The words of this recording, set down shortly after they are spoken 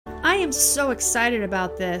I am so excited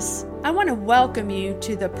about this. I want to welcome you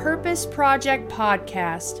to the Purpose Project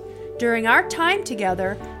podcast. During our time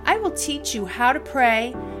together, I will teach you how to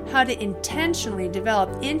pray, how to intentionally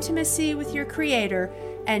develop intimacy with your Creator,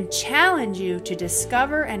 and challenge you to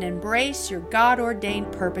discover and embrace your God-ordained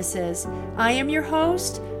purposes. I am your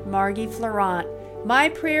host, Margie Florent. My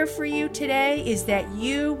prayer for you today is that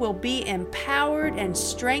you will be empowered and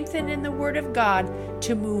strengthened in the Word of God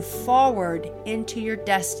to move forward into your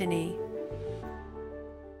destiny.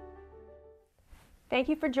 Thank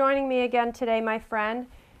you for joining me again today, my friend.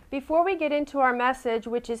 Before we get into our message,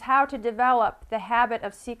 which is how to develop the habit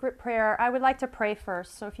of secret prayer, I would like to pray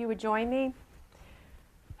first. So if you would join me.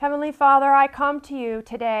 Heavenly Father, I come to you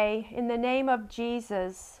today in the name of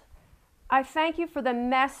Jesus. I thank you for the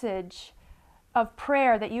message of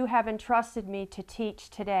prayer that you have entrusted me to teach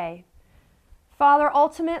today. Father,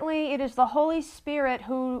 ultimately it is the Holy Spirit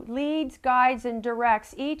who leads, guides, and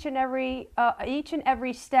directs each and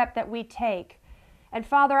every step that we take. And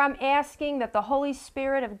Father, I'm asking that the Holy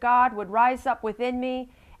Spirit of God would rise up within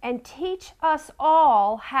me and teach us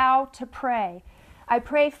all how to pray. I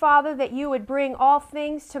pray, Father, that you would bring all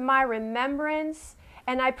things to my remembrance,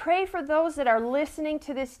 and I pray for those that are listening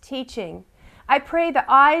to this teaching. I pray the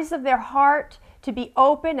eyes of their heart to be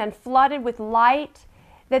open and flooded with light,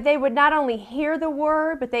 that they would not only hear the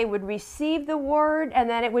word, but they would receive the word, and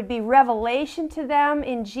that it would be revelation to them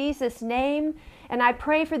in Jesus' name. And I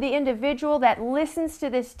pray for the individual that listens to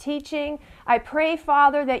this teaching. I pray,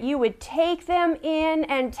 Father, that you would take them in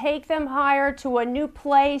and take them higher to a new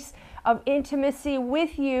place of intimacy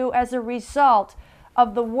with you as a result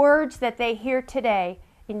of the words that they hear today.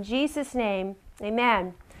 In Jesus' name,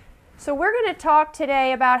 amen. So we're going to talk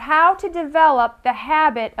today about how to develop the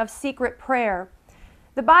habit of secret prayer.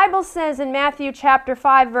 The Bible says in Matthew chapter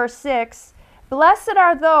 5, verse 6, "Blessed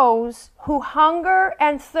are those who hunger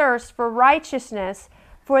and thirst for righteousness,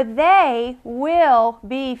 for they will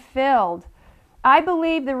be filled." I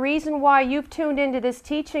believe the reason why you've tuned into this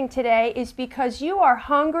teaching today is because you are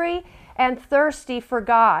hungry and thirsty for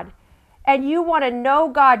God. And you want to know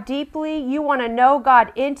God deeply, you want to know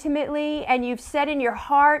God intimately, and you've said in your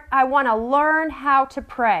heart, I want to learn how to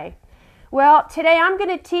pray. Well, today I'm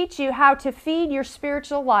going to teach you how to feed your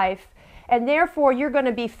spiritual life, and therefore you're going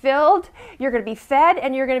to be filled, you're going to be fed,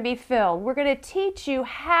 and you're going to be filled. We're going to teach you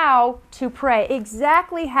how to pray,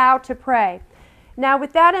 exactly how to pray. Now,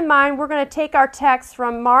 with that in mind, we're going to take our text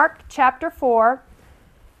from Mark chapter 4,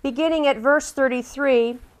 beginning at verse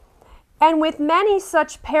 33. "And with many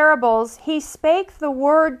such parables he spake the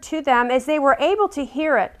word to them as they were able to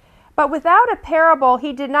hear it. But without a parable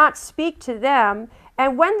he did not speak to them.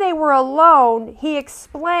 And when they were alone, he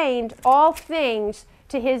explained all things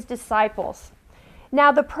to his disciples."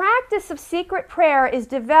 Now, the practice of secret prayer is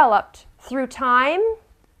developed through time,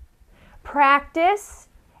 practice,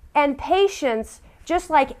 and patience,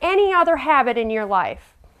 just like any other habit in your life.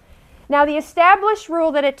 Now, the established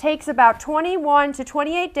rule that it takes about 21 to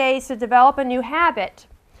 28 days to develop a new habit.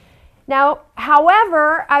 Now,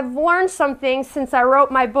 however, I've learned some things since I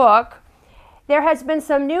wrote my book. There has been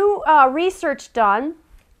some new research done,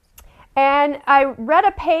 and I read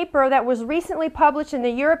a paper that was recently published in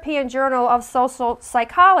the European Journal of Social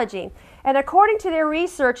Psychology. And according to their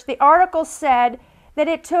research, the article said that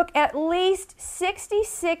it took at least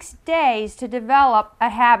 66 days to develop a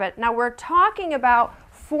habit. Now, we're talking about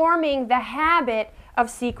forming the habit of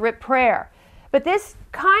secret prayer. But this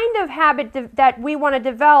kind of habit that we want to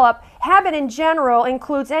develop, habit in general,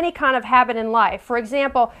 includes any kind of habit in life. For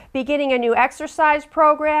example, beginning a new exercise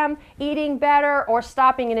program, eating better, or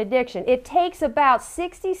stopping an addiction. It takes about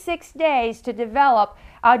 66 days to develop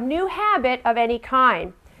a new habit of any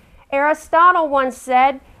kind. Aristotle once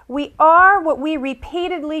said, "We are what we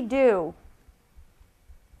repeatedly do."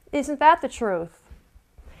 Isn't that the truth?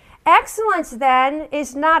 Excellence, then,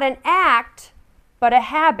 is not an act, but a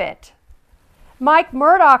habit. Mike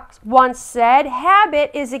Murdock once said,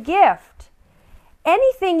 "Habit is a gift.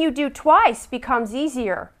 Anything you do twice becomes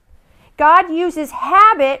easier." God uses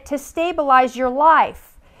habit to stabilize your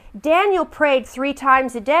life. Daniel prayed 3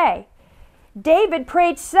 times a day. David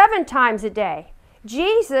prayed 7 times a day.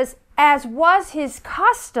 Jesus, as was his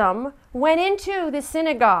custom, went into the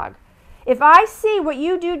synagogue. If I see what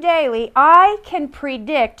you do daily, I can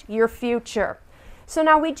predict your future. So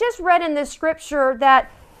now we just read in the scripture that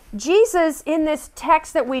Jesus, in this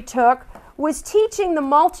text that we took, was teaching the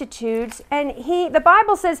multitudes, and the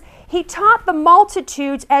Bible says he taught the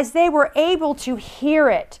multitudes as they were able to hear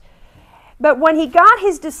it. But when he got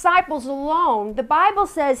his disciples alone, the Bible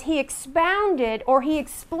says he expounded or he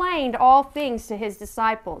explained all things to his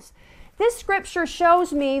disciples. This scripture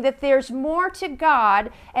shows me that there's more to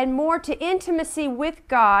God and more to intimacy with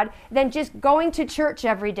God than just going to church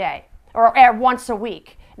every day or once a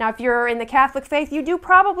week. Now, if you're in the Catholic faith, you do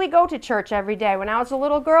probably go to church every day. When I was a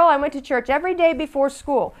little girl, I went to church every day before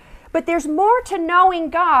school. But there's more to knowing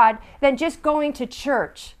God than just going to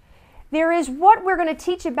church. There is what we're going to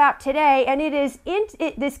teach about today, and it is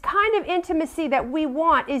this kind of intimacy that we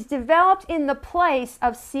want is developed in the place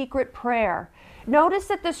of secret prayer. Notice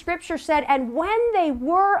that the scripture said, and when they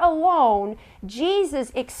were alone,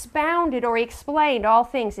 Jesus expounded or explained all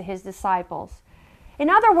things to his disciples. In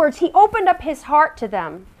other words, he opened up his heart to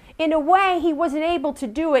them. In a way, he wasn't able to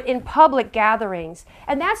do it in public gatherings.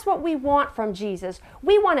 And that's what we want from Jesus.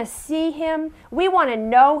 We want to see him. We want to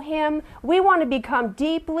know him. We want to become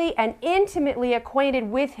deeply and intimately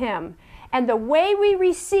acquainted with him. And the way we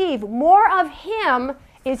receive more of him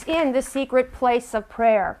is in the secret place of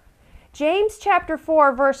prayer. James chapter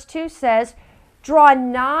 4, verse 2 says, "Draw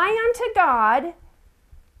nigh unto God,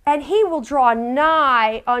 and he will draw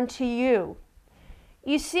nigh unto you."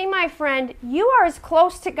 You see, my friend, you are as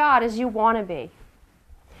close to God as you want to be.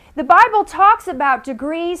 The Bible talks about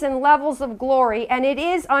degrees and levels of glory, and it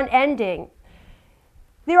is unending.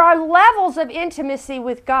 There are levels of intimacy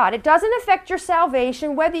with God. It doesn't affect your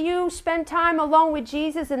salvation. Whether you spend time alone with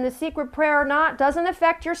Jesus in the secret prayer or not doesn't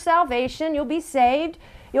affect your salvation. You'll be saved.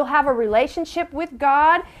 You'll have a relationship with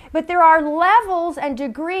God. But there are levels and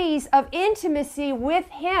degrees of intimacy with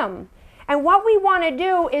him. And what we want to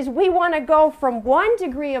do is we want to go from one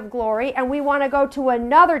degree of glory and we want to go to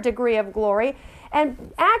another degree of glory.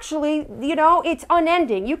 And actually, it's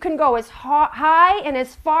unending. You can go as high and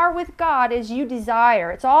as far with God as you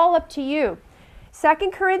desire. It's all up to you.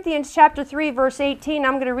 2 Corinthians chapter 3, verse 18,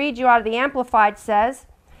 I'm going to read you out of the Amplified, says,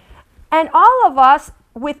 "And all of us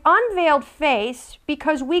with unveiled face,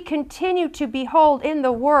 because we continue to behold in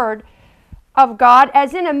the Word of God,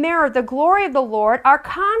 as in a mirror, the glory of the Lord, are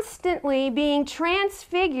constantly being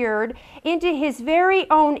transfigured into his very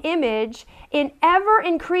own image in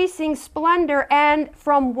ever-increasing splendor and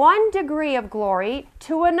from one degree of glory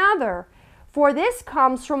to another. For this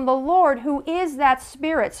comes from the Lord who is that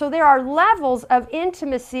Spirit." So there are levels of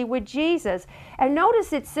intimacy with Jesus. And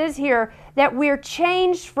notice it says here that we're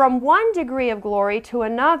changed from one degree of glory to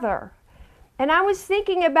another. And I was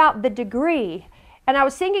thinking about the degree. And I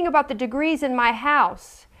was thinking about the degrees in my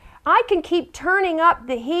house. I can keep turning up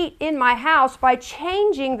the heat in my house by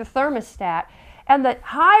changing the thermostat. And the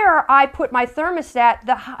higher I put my thermostat,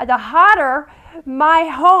 the hotter my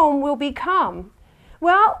home will become.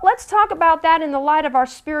 Well, let's talk about that in the light of our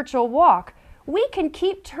spiritual walk. We can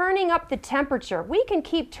keep turning up the temperature. We can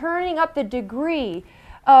keep turning up the degree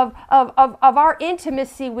of our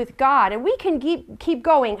intimacy with God. And we can keep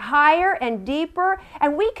going higher and deeper,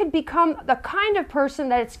 and we can become the kind of person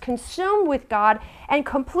that is consumed with God and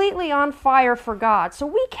completely on fire for God. So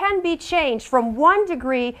we can be changed from one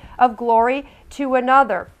degree of glory to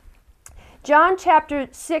another. John chapter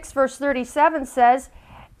 6, verse 37 says,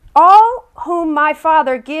 "All whom my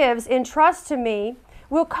Father gives in trust to me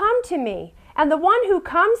will come to me, and the one who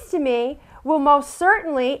comes to me I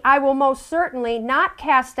will most certainly not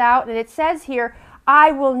cast out." And it says here,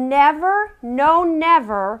 "I will never, no,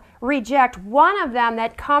 never reject one of them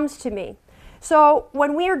that comes to me." So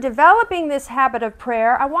when we are developing this habit of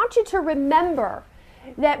prayer, I want you to remember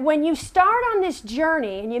that when you start on this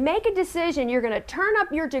journey and you make a decision, you're going to turn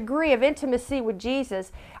up your degree of intimacy with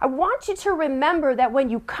Jesus. I want you to remember that when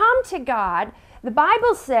you come to God, the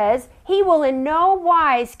Bible says he will in no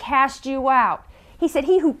wise cast you out. He said,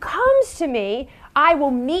 "He who comes to me, I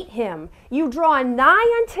will meet him. You draw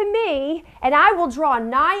nigh unto me, and I will draw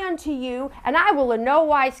nigh unto you, and I will in no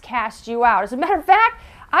wise cast you out." As a matter of fact,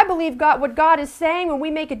 I believe what God is saying when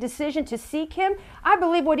we make a decision to seek him, I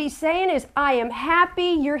believe what he's saying is, "I am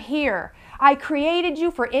happy you're here. I created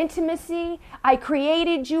you for intimacy. I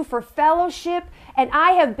created you for fellowship, and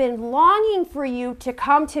I have been longing for you to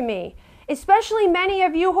come to me." Especially many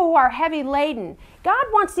of you who are heavy laden. God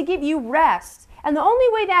wants to give you rest. And the only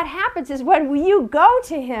way that happens is when you go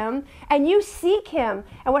to him and you seek him.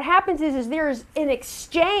 And what happens is there's an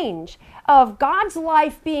exchange of God's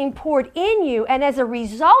life being poured in you. And as a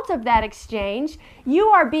result of that exchange, you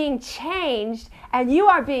are being changed and you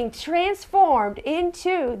are being transformed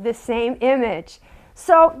into the same image.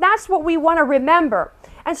 So that's what we want to remember.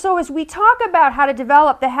 And so as we talk about how to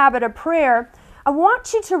develop the habit of prayer, I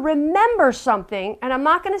want you to remember something, and I'm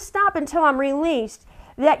not going to stop until I'm released,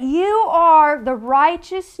 that you are the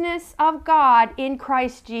righteousness of God in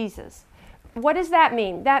Christ Jesus. What does that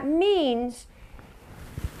mean? That means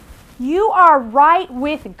you are right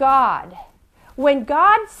with God. When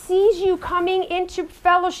God sees you coming into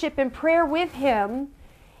fellowship and prayer with Him,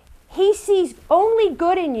 He sees only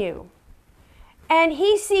good in you. And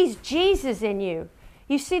He sees Jesus in you.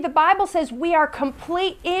 You see, the Bible says we are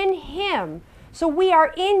complete in Him. So we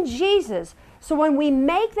are in Jesus. So when we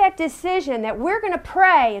make that decision that we're going to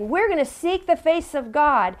pray and we're going to seek the face of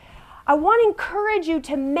God, I want to encourage you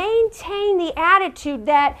to maintain the attitude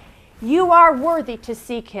that you are worthy to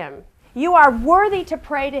seek Him. You are worthy to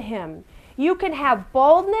pray to Him. You can have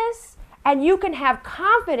boldness and you can have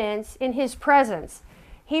confidence in His presence.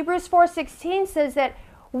 Hebrews 4:16 says that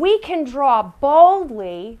we can draw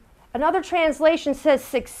boldly, another translation says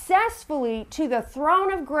successfully, to the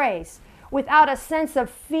throne of grace without a sense of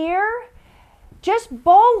fear, just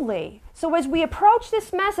boldly. So as we approach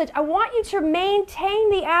this message, I want you to maintain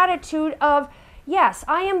the attitude of, yes,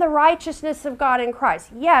 I am the righteousness of God in Christ.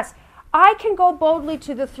 Yes, I can go boldly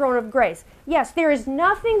to the throne of grace. Yes, there is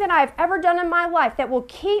nothing that I've ever done in my life that will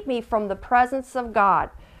keep me from the presence of God.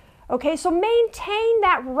 Okay, so maintain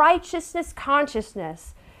that righteousness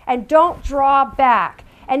consciousness and don't draw back.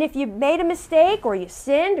 And if you made a mistake or you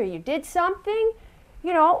sinned or you did something,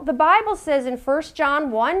 you know, the Bible says in 1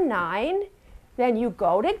 John 1:9, then you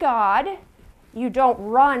go to God, you don't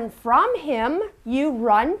run from Him, you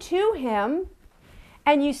run to Him,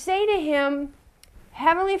 and you say to Him,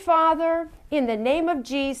 Heavenly Father, in the name of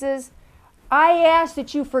Jesus, I ask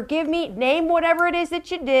that you forgive me, name whatever it is that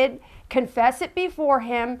you did, confess it before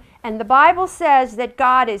Him, and the Bible says that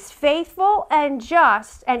God is faithful and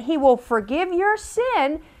just, and He will forgive your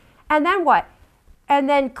sin, and then what? And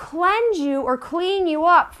then cleanse you or clean you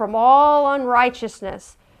up from all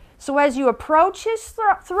unrighteousness. So as you approach His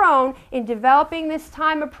throne in developing this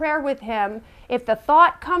time of prayer with Him, if the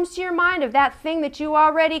thought comes to your mind of that thing that you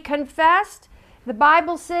already confessed, the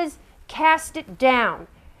Bible says, cast it down.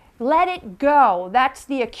 Let it go. That's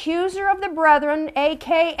the accuser of the brethren,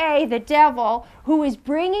 a.k.a. the devil, who is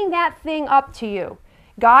bringing that thing up to you.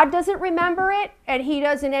 God doesn't remember it, and He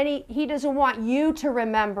doesn't want you to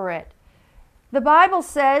remember it. The Bible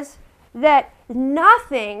says that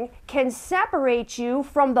nothing can separate you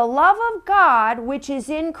from the love of God which is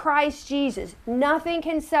in Christ Jesus. Nothing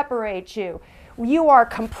can separate you. You are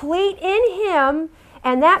complete in Him,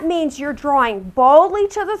 and that means you're drawing boldly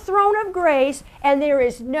to the throne of grace, and there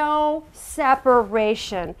is no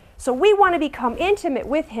separation. So we want to become intimate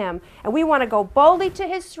with Him, and we want to go boldly to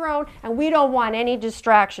His throne, and we don't want any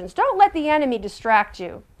distractions. Don't let the enemy distract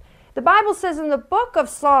you. The Bible says in the book of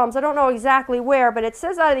Psalms, I don't know exactly where, but it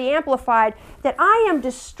says out of the Amplified, that I am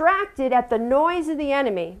distracted at the noise of the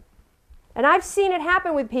enemy. And I've seen it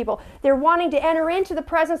happen with people. They're wanting to enter into the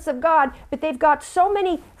presence of God, but they've got so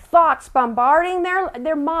many thoughts bombarding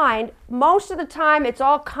their mind. Most of the time it's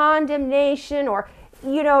all condemnation or,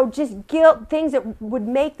 just guilt, things that would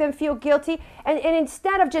make them feel guilty. And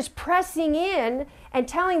instead of just pressing in and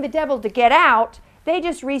telling the devil to get out, they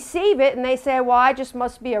just receive it and they say, well, I just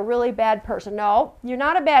must be a really bad person. No, you're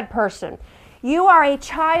not a bad person. You are a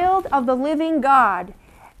child of the living God,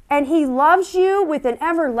 and He loves you with an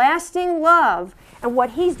everlasting love. And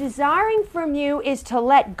what He's desiring from you is to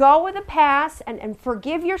let go of the past and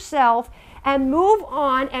forgive yourself and move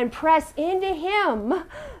on and press into Him.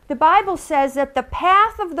 The Bible says that the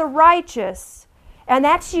path of the righteous, and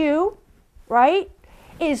that's you, right,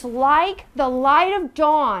 is like the light of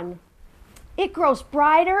dawn. It grows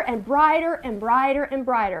brighter and brighter and brighter and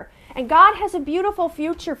brighter. And God has a beautiful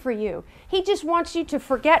future for you. He just wants you to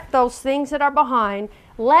forget those things that are behind,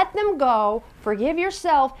 let them go, forgive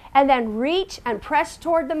yourself, and then reach and press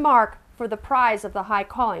toward the mark for the prize of the high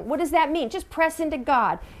calling. What does that mean? Just press into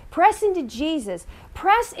God. Press into Jesus.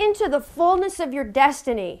 Press into the fullness of your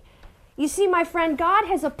destiny. You see, my friend, God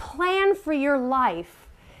has a plan for your life.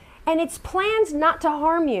 And it's plans not to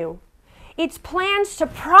harm you. It's plans to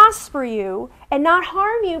prosper you and not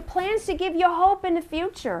harm you, plans to give you hope in the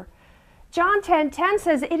future. John 10:10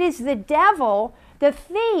 says, it is the devil, the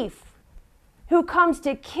thief, who comes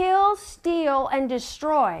to kill, steal, and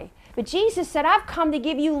destroy. But Jesus said, I've come to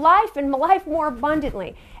give you life and life more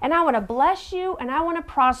abundantly. And I want to bless you and I want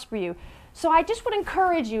to prosper you. So I just would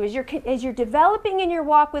encourage you, as you're developing in your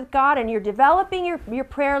walk with God and you're developing your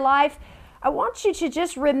prayer life, I want you to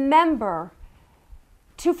just remember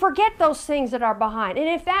to forget those things that are behind. And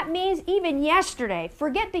if that means even yesterday,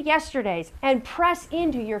 forget the yesterdays and press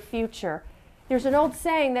into your future. There's an old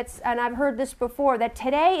saying and I've heard this before, that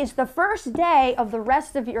today is the first day of the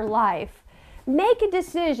rest of your life. Make a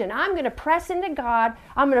decision. I'm going to press into God.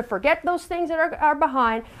 I'm going to forget those things that are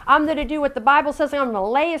behind. I'm going to do what the Bible says. I'm going to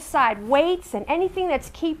lay aside weights and anything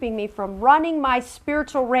that's keeping me from running my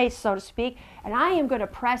spiritual race, so to speak, and I am going to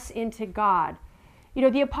press into God. You know,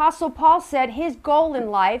 the Apostle Paul said his goal in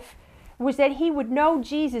life was that he would know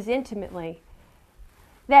Jesus intimately,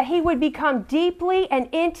 that he would become deeply and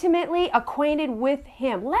intimately acquainted with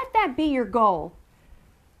him. Let that be your goal.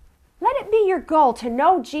 Let it be your goal to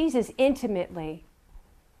know Jesus intimately.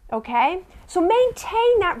 Okay? So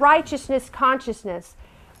maintain that righteousness consciousness.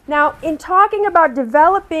 Now, in talking about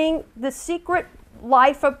developing the secret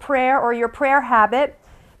life of prayer or your prayer habit,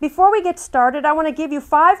 before we get started, I want to give you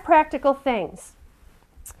 5 practical things.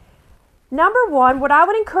 Number 1, what I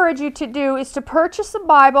would encourage you to do is to purchase a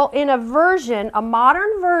Bible in a version, a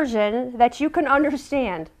modern version that you can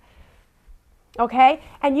understand. Okay?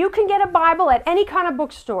 And you can get a Bible at any kind of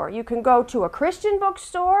bookstore. You can go to a Christian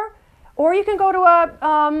bookstore, or you can go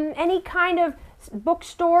to any kind of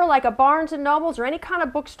bookstore like a Barnes & Nobles or any kind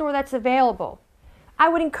of bookstore that's available. I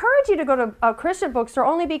would encourage you to go to a Christian bookstore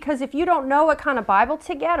only because if you don't know what kind of Bible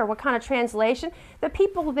to get or what kind of translation, the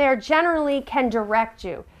people there generally can direct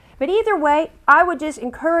you. But either way, I would just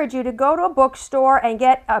encourage you to go to a bookstore and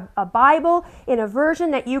get a Bible in a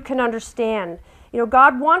version that you can understand. You know,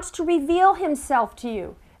 God wants to reveal himself to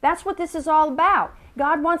you. That's what this is all about.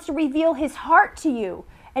 God wants to reveal his heart to you.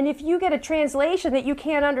 And if you get a translation that you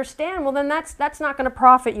can't understand, well, then that's not going to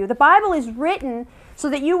profit you. The Bible is written so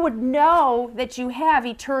that you would know that you have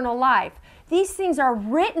eternal life. These things are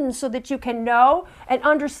written so that you can know and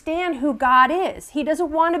understand who God is. He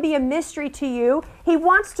doesn't want to be a mystery to you. He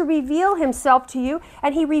wants to reveal himself to you,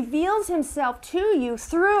 and he reveals himself to you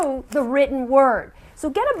through the written word. So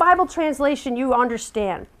get a Bible translation you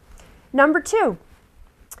understand. Number 2,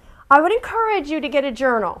 I would encourage you to get a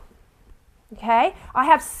journal. Okay? I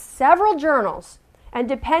have several journals, and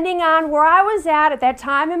depending on where I was at that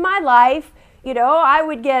time in my life, you know, I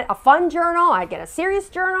would get a fun journal, I'd get a serious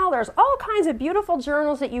journal. There's all kinds of beautiful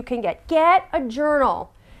journals that you can get. Get a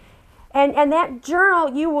journal. And that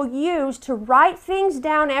journal you will use to write things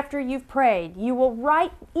down after you've prayed. You will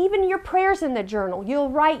write even your prayers in the journal.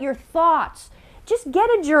 You'll write your thoughts. Just get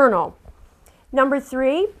a journal. Number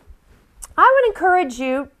 3, I would encourage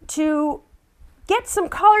you to get some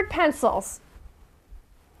colored pencils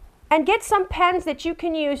and get some pens that you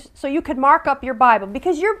can use so you can mark up your Bible,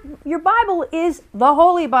 because your Bible is the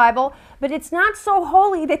Holy Bible, but it's not so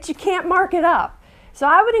holy that you can't mark it up. So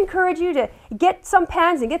I would encourage you to get some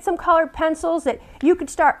pens and get some colored pencils that you could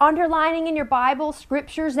start underlining in your Bible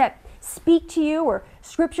scriptures that speak to you or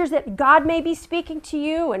scriptures that God may be speaking to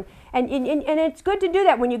you. And it's good to do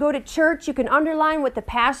that. When you go to church, you can underline what the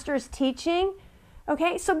pastor is teaching.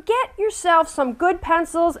 Okay, so get yourself some good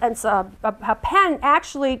pencils and a pen.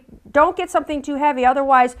 Actually, don't get something too heavy,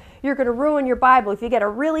 otherwise you're going to ruin your Bible. If you get a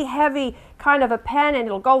really heavy kind of a pen and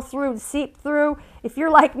it'll go through, seep through, if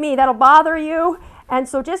you're like me, that'll bother you. And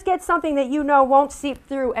so just get something that you know won't seep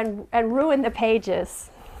through and ruin the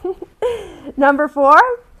pages. Number 4,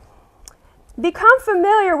 become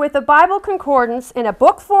familiar with the Bible concordance in a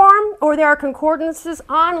book form, or there are concordances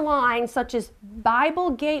online such as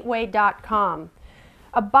BibleGateway.com.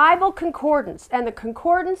 A Bible concordance, and the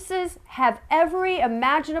concordances have every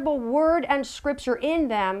imaginable word and scripture in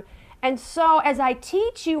them. And so as I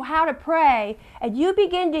teach you how to pray and you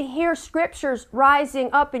begin to hear scriptures rising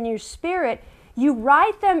up in your spirit, you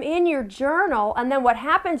write them in your journal, and then what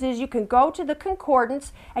happens is you can go to the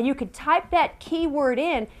concordance and you can type that key word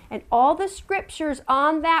in, and all the scriptures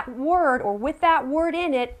on that word or with that word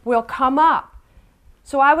in it will come up.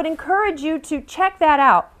 So I would encourage you to check that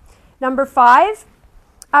out. Number 5,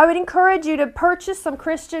 I would encourage you to purchase some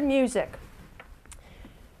Christian music.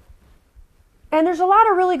 And there's a lot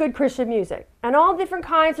of really good Christian music, and all different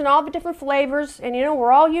kinds and all the different flavors. And you know,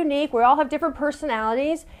 we're all unique. We all have different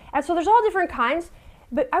personalities. And so there's all different kinds.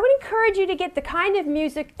 But I would encourage you to get the kind of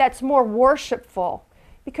music that's more worshipful.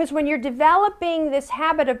 Because when you're developing this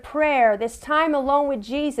habit of prayer, this time alone with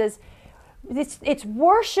Jesus, it's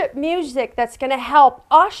worship music that's going to help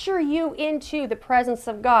usher you into the presence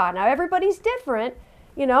of God. Now, everybody's different.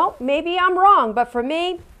 You know, maybe I'm wrong, but for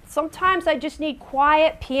me, sometimes I just need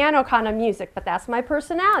quiet piano kind of music, but that's my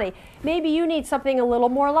personality. Maybe you need something a little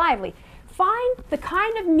more lively. Find the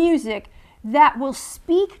kind of music that will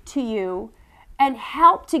speak to you and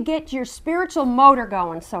help to get your spiritual motor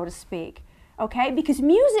going, so to speak. Okay? Because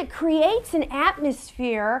music creates an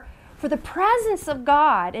atmosphere for the presence of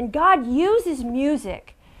God, and God uses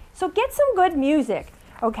music. So get some good music,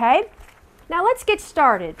 okay? Now let's get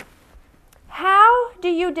started. How do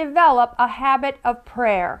you develop a habit of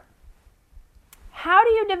prayer? How do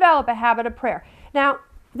you develop a habit of prayer? Now,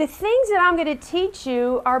 the things that I'm going to teach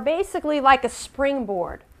you are basically like a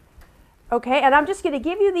springboard, okay? And I'm just going to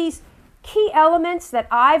give you these key elements that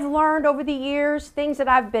I've learned over the years, things that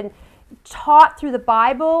I've been taught through the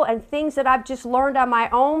Bible and things that I've just learned on my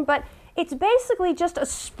own, but it's basically just a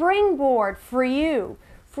springboard for you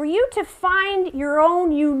to find your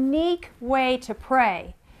own unique way to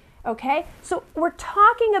pray. Okay? So we're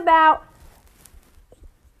talking about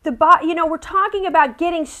we're talking about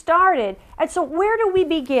getting started. And so where do we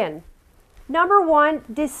begin? Number one,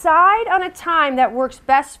 decide on a time that works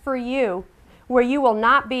best for you where you will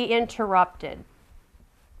not be interrupted.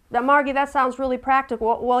 Now, Margie, that sounds really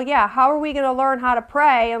practical. Well, yeah, how are we going to learn how to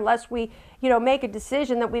pray unless we, make a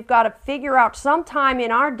decision that we've got to figure out some time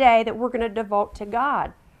in our day that we're going to devote to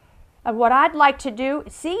God? And what I'd like to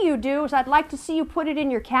see you do is I'd like to see you put it in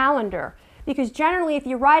your calendar. Because generally, if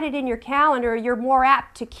you write it in your calendar, you're more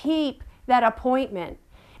apt to keep that appointment.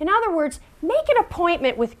 In other words, make an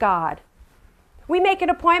appointment with God. We make an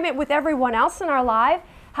appointment with everyone else in our life.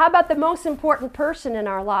 How about the most important person in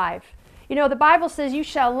our life? The Bible says you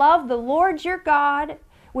shall love the Lord your God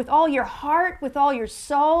with all your heart, with all your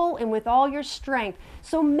soul, and with all your strength.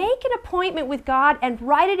 So make an appointment with God and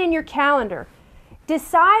write it in your calendar.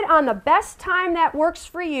 Decide on the best time that works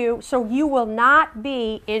for you so you will not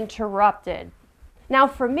be interrupted. Now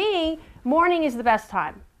for me, morning is the best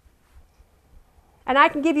time. And I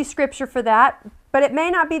can give you scripture for that, but it may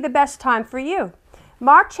not be the best time for you.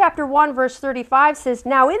 Mark chapter 1 verse 35 says,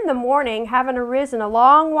 "Now in the morning, having arisen a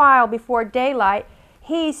long while before daylight,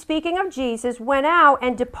 he," speaking of Jesus, "went out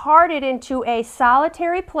and departed into a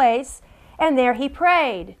solitary place, and there he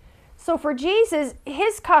prayed." So for Jesus,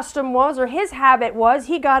 his custom was, or his habit was,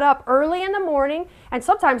 he got up early in the morning, and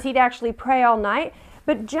sometimes he'd actually pray all night.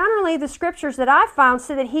 But generally, the scriptures that I found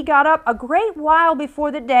say that he got up a great while before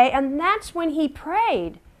the day, and that's when he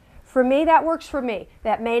prayed. For me, that works for me.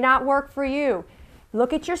 That may not work for you.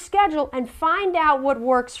 Look at your schedule and find out what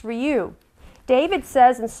works for you. David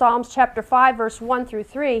says in Psalms chapter 5, verse 1 through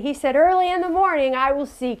 3, he said, "Early in the morning I will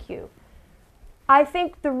seek you." I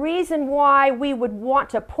think the reason why we would want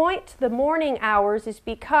to point to the morning hours is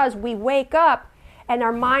because we wake up and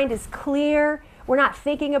our mind is clear, we're not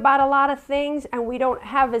thinking about a lot of things, and we don't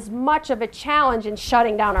have as much of a challenge in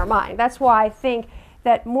shutting down our mind. That's why I think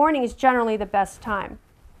that morning is generally the best time.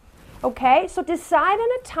 Okay, so decide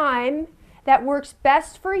on a time that works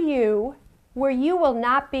best for you where you will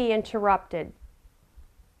not be interrupted.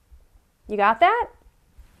 You got that?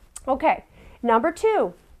 Okay, number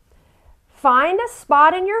 2. Find a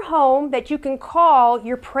spot in your home that you can call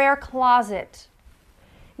your prayer closet.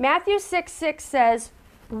 Matthew 6:6 says,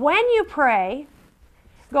 "When you pray,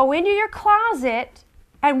 go into your closet,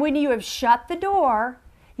 and when you have shut the door,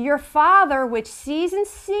 your Father which sees in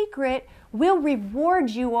secret will reward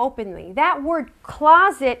you openly." That word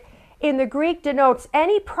closet in the Greek denotes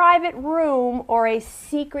any private room or a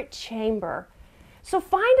secret chamber. So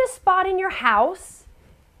find a spot in your house,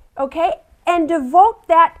 okay, and devote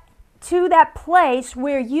that to that place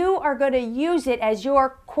where you are going to use it as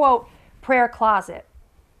your, quote, prayer closet.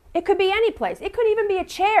 It could be any place. It could even be a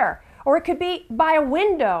chair, or it could be by a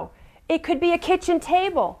window. It could be a kitchen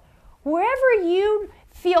table. Wherever you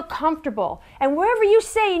feel comfortable, and wherever you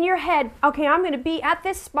say in your head, okay, I'm going to be at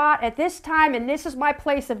this spot at this time, and this is my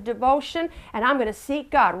place of devotion, and I'm going to seek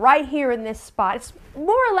God right here in this spot. It's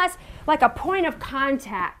more or less like a point of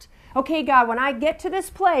contact. Okay, God, when I get to this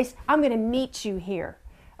place, I'm going to meet you here.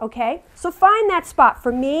 Okay, so find that spot.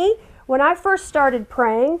 For me, when I first started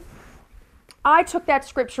praying, I took that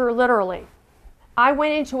scripture literally. I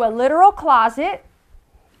went into a literal closet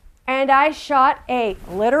and I shut a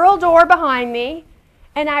literal door behind me,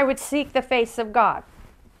 and I would seek the face of God.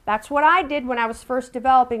 That's what I did when I was first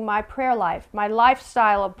developing my prayer life, my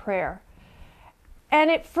lifestyle of prayer.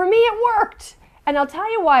 And for me, it worked. And I'll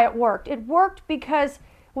tell you why it worked. It worked because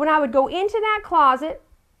when I would go into that closet,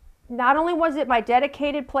 not only was it my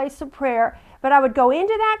dedicated place of prayer, but I would go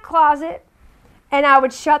into that closet and I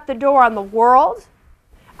would shut the door on the world.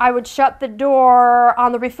 I would shut the door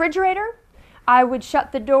on the refrigerator. I would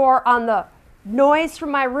shut the door on the noise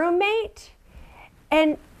from my roommate.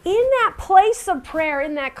 And in that place of prayer,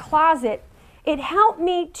 in that closet, it helped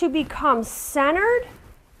me to become centered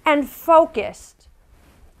and focused.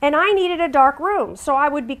 And I needed a dark room, so I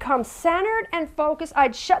would become centered and focused.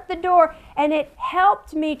 I'd shut the door, and it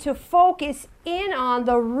helped me to focus in on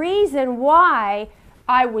the reason why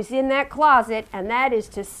I was in that closet, and that is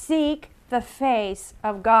to seek the face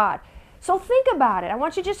of God. So think about it. I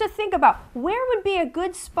want you just to think about where would be a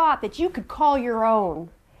good spot that you could call your own,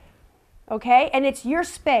 okay? And it's your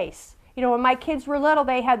space. When my kids were little,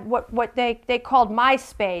 they had what they called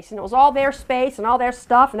MySpace, and it was all their space and all their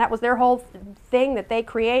stuff, and that was their whole thing that they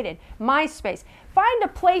created, MySpace. Find a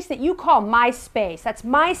place that you call my space. That's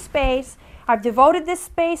my space. I've devoted this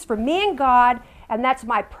space for me and God, and that's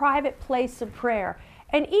my private place of prayer.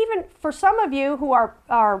 And even for some of you who are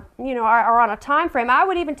on a time frame, I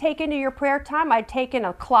would even take into your prayer time, I'd take in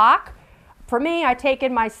a clock. For me, I'd take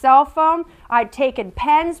in my cell phone, I'd take in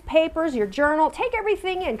pens, papers, your journal, take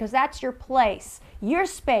everything in, because that's your place, your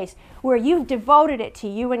space, where you've devoted it to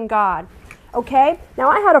you and God. Okay? Now,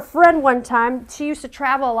 I had a friend one time, she used to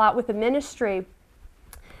travel a lot with the ministry,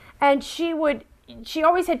 and she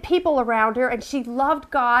always had people around her, and she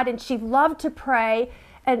loved God, and she loved to pray.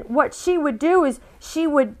 And what she would do is she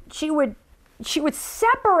would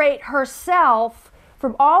separate herself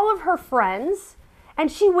from all of her friends,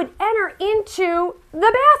 and she would enter into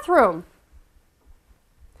the bathroom.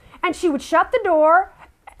 And she would shut the door,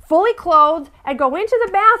 fully clothed, and go into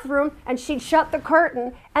the bathroom, and she'd shut the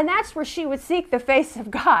curtain, and that's where she would seek the face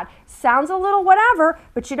of God. Sounds a little whatever,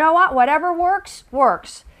 but you know what? Whatever works,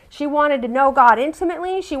 works. She wanted to know God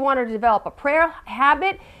intimately. She wanted to develop a prayer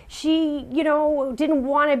habit. She, didn't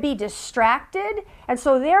want to be distracted. And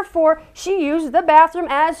so therefore, she used the bathroom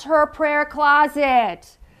as her prayer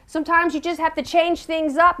closet. Sometimes you just have to change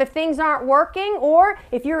things up if things aren't working, or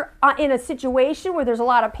if you're in a situation where there's a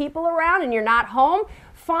lot of people around and you're not home,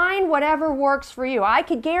 find whatever works for you. I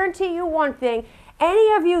could guarantee you one thing.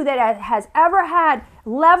 Any of you that has ever had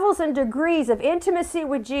levels and degrees of intimacy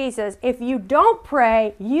with Jesus, if you don't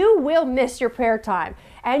pray, you will miss your prayer time.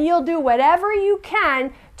 And you'll do whatever you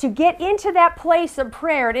can to get into that place of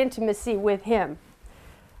prayer and intimacy with Him.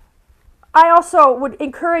 I also would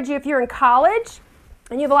encourage you, if you're in college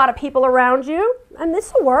and you have a lot of people around you, and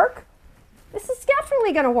this will work. This is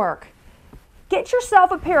definitely going to work. Get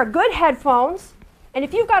yourself a pair of good headphones, and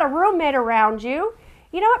if you've got a roommate around you,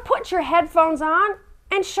 you know what? Put your headphones on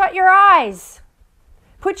and shut your eyes.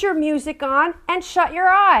 Put your music on and shut your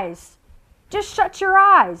eyes. Just shut your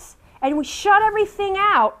eyes. And we shut everything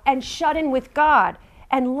out and shut in with God.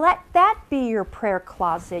 And let that be your prayer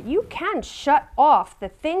closet. You can shut off the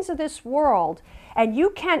things of this world, and you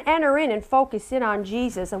can enter in and focus in on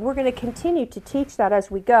Jesus. And we're going to continue to teach that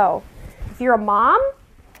as we go. If you're a mom,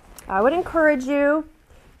 I would encourage you,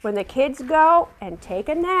 when the kids go and take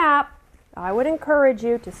a nap, I would encourage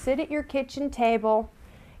you to sit at your kitchen table,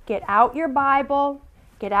 get out your Bible,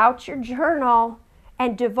 get out your journal,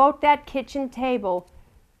 and devote that kitchen table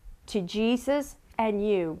to Jesus and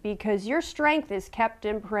you, because your strength is kept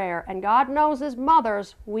in prayer. And God knows, as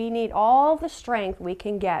mothers, we need all the strength we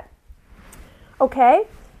can get. Okay?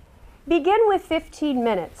 Begin with 15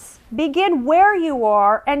 minutes. Begin where you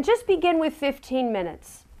are and just begin with 15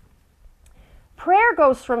 minutes. Prayer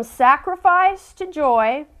goes from sacrifice to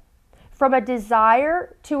joy, from a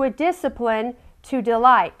desire to a discipline to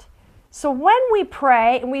delight. So when we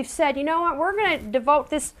pray and we've said, you know what, we're going to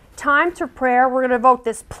devote this time to prayer, we're going to devote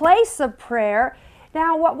this place of prayer.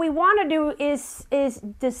 Now what we want to do is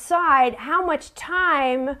decide how much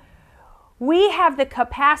time we have the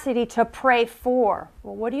capacity to pray for.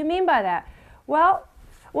 Well, what do you mean by that? Well,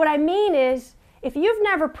 what I mean is, if you've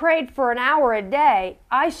never prayed for an hour a day,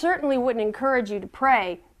 I certainly wouldn't encourage you to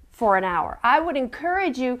pray for an hour. I would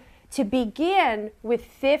encourage you to begin with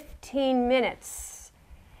 15 minutes.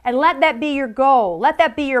 And let that be your goal. Let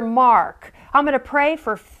that be your mark. I'm going to pray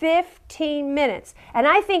for 15 minutes. And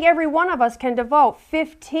I think every one of us can devote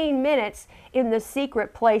 15 minutes in the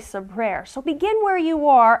secret place of prayer. So begin where you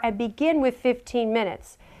are and begin with 15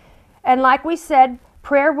 minutes. And like we said,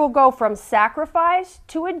 prayer will go from sacrifice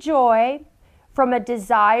to a joy, from a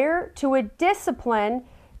desire to a discipline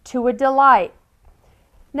to a delight.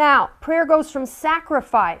 Now, prayer goes from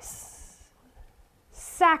sacrifice.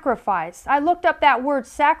 Sacrifice. I looked up that word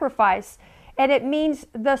sacrifice, and it means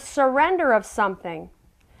the surrender of something.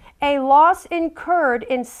 A loss incurred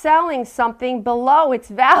in selling something below its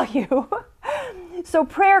value. So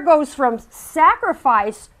prayer goes from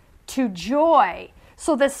sacrifice to joy.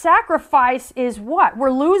 So the sacrifice is what?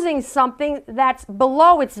 We're losing something that's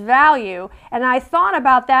below its value. And I thought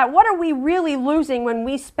about that. What are we really losing when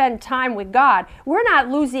we spend time with God? We're not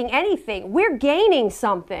losing anything. We're gaining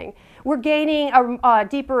something. We're gaining a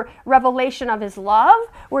deeper revelation of His love.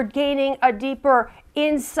 We're gaining a deeper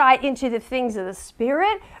insight into the things of the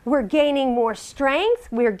Spirit. We're gaining more strength.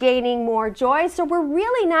 We're gaining more joy. So we're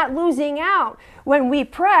really not losing out when we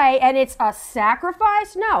pray and it's a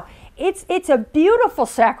sacrifice. No, it's a beautiful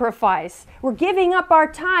sacrifice. We're giving up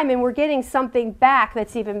our time and we're getting something back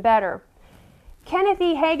that's even better. Kenneth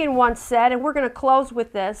E. Hagin once said, and we're going to close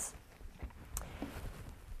with this,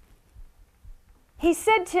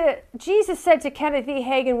 Jesus said to Kenneth E.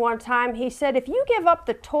 Hagin one time, he said, if you give up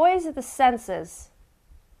the toys of the senses,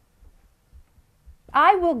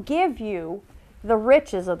 I will give you the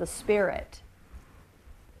riches of the Spirit.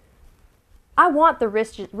 I want the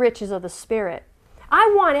riches of the Spirit.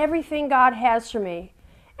 I want everything God has for me.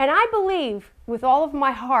 And I believe with all of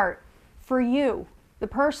my heart for you, the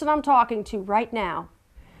person I'm talking to right now,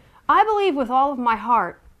 I believe with all of my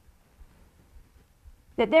heart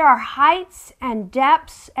that there are heights and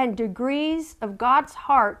depths and degrees of God's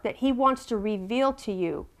heart that He wants to reveal to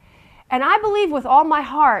you. And I believe with all my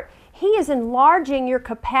heart, He is enlarging your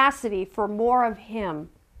capacity for more of Him.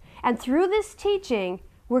 And through this teaching,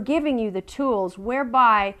 we're giving you the tools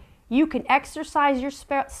whereby you can exercise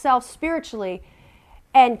yourself spiritually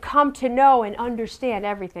and come to know and understand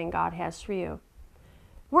everything God has for you.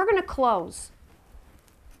 We're going to close.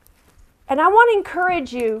 And I want to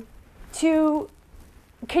encourage you to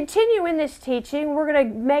continue in this teaching. We're going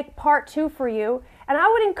to make part 2 for you. And I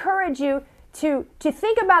would encourage you to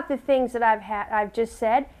think about the things that I've just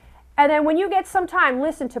said. And then when you get some time,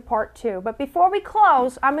 listen to part 2. But before we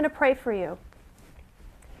close, I'm going to pray for you.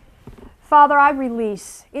 Father, I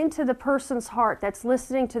release into the person's heart that's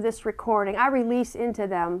listening to this recording, I release into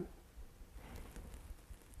them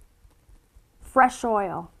fresh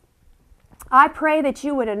oil. I pray that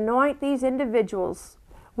you would anoint these individuals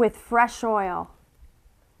with fresh oil.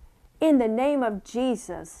 In the name of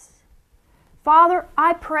Jesus. Father,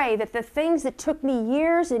 I pray that the things that took me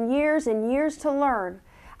years and years and years to learn,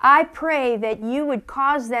 I pray that you would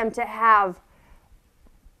cause them to have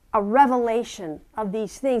a revelation of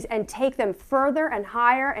these things and take them further and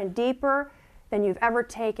higher and deeper than you've ever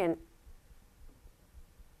taken.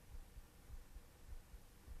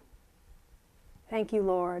 Thank you,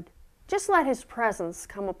 Lord. Just let His presence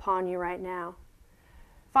come upon you right now.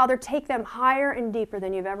 Father, take them higher and deeper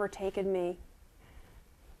than you've ever taken me.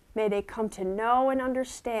 May they come to know and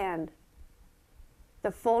understand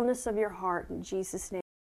the fullness of your heart in Jesus' name.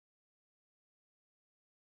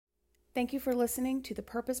 Thank you for listening to the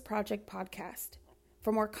Purpose Project podcast.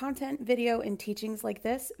 For more content, video, and teachings like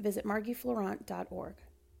this, visit margieflorent.org.